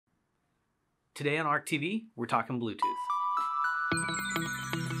Today on ARC TV, we're talking Bluetooth.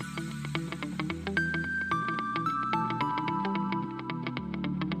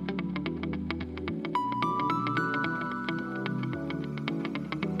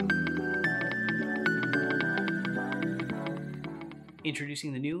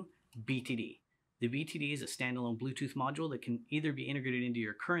 Introducing the new BTD. The BTD is a standalone Bluetooth module that can either be integrated into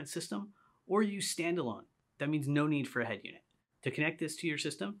your current system or use standalone. That means no need for a head unit. To connect this to your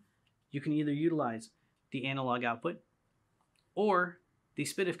system, you can either utilize the analog output or the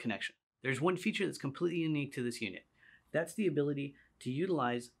SPDIF connection. There's one feature that's completely unique to this unit. That's the ability to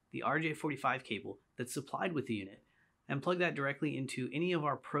utilize the RJ45 cable that's supplied with the unit and plug that directly into any of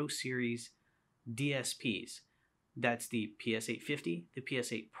our Pro Series DSPs. That's the PS850, the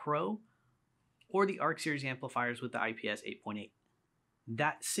PS8 Pro, or the ARC Series amplifiers with the IPS 8.8.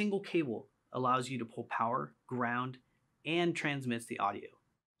 That single cable allows you to pull power, ground, and transmits the audio.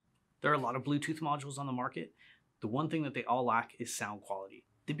 There are a lot of Bluetooth modules on the market. The one thing that they all lack is sound quality.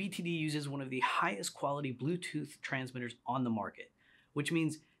 The BTD uses one of the highest quality Bluetooth transmitters on the market, which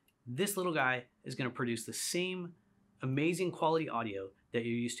means this little guy is going to produce the same amazing quality audio that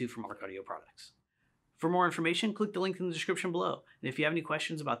you're used to from ARC Audio products. For more information, click the link in the description below. And if you have any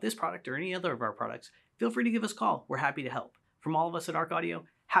questions about this product or any other of our products, feel free to give us a call. We're happy to help. From all of us at ARC Audio,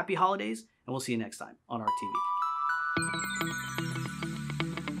 happy holidays, and we'll see you next time on ARC TV.